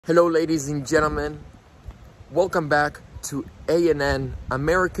Hello, ladies and gentlemen. Welcome back to ANN,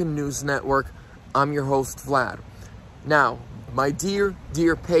 American News Network. I'm your host, Vlad. Now, my dear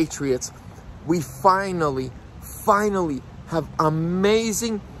Patriots, we finally have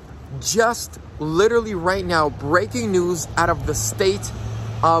amazing, just literally right now, breaking news out of the state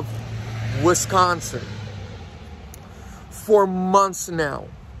of Wisconsin. For months now,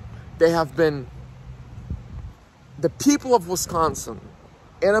 they have been, the people of Wisconsin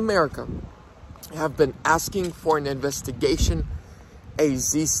in America have been asking for an investigation,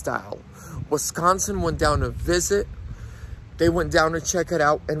 AZ style. Wisconsin went down to visit. They went down to check it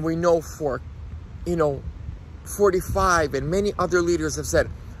out. And we know for, 45 and many other leaders have said,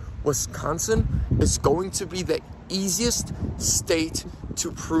 Wisconsin is going to be the easiest state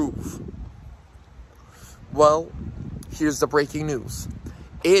to prove. Well, here's the breaking news.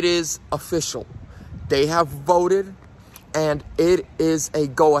 It is official. They have voted. And it is a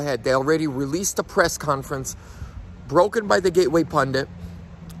go-ahead. They already released a press conference broken by the Gateway Pundit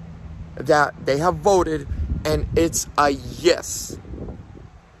that they have voted, and it's a yes.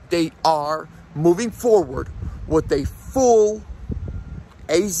 They are moving forward with a full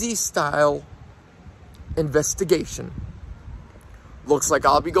AZ-style investigation. Looks like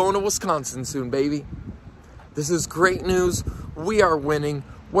I'll be going to Wisconsin soon, baby. This is great news. We are winning.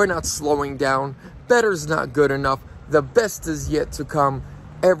 We're not slowing down. Better's not good enough. The best is yet to come.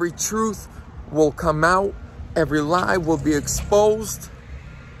 Every truth will come out. Every lie will be exposed.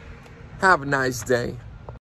 Have a nice day.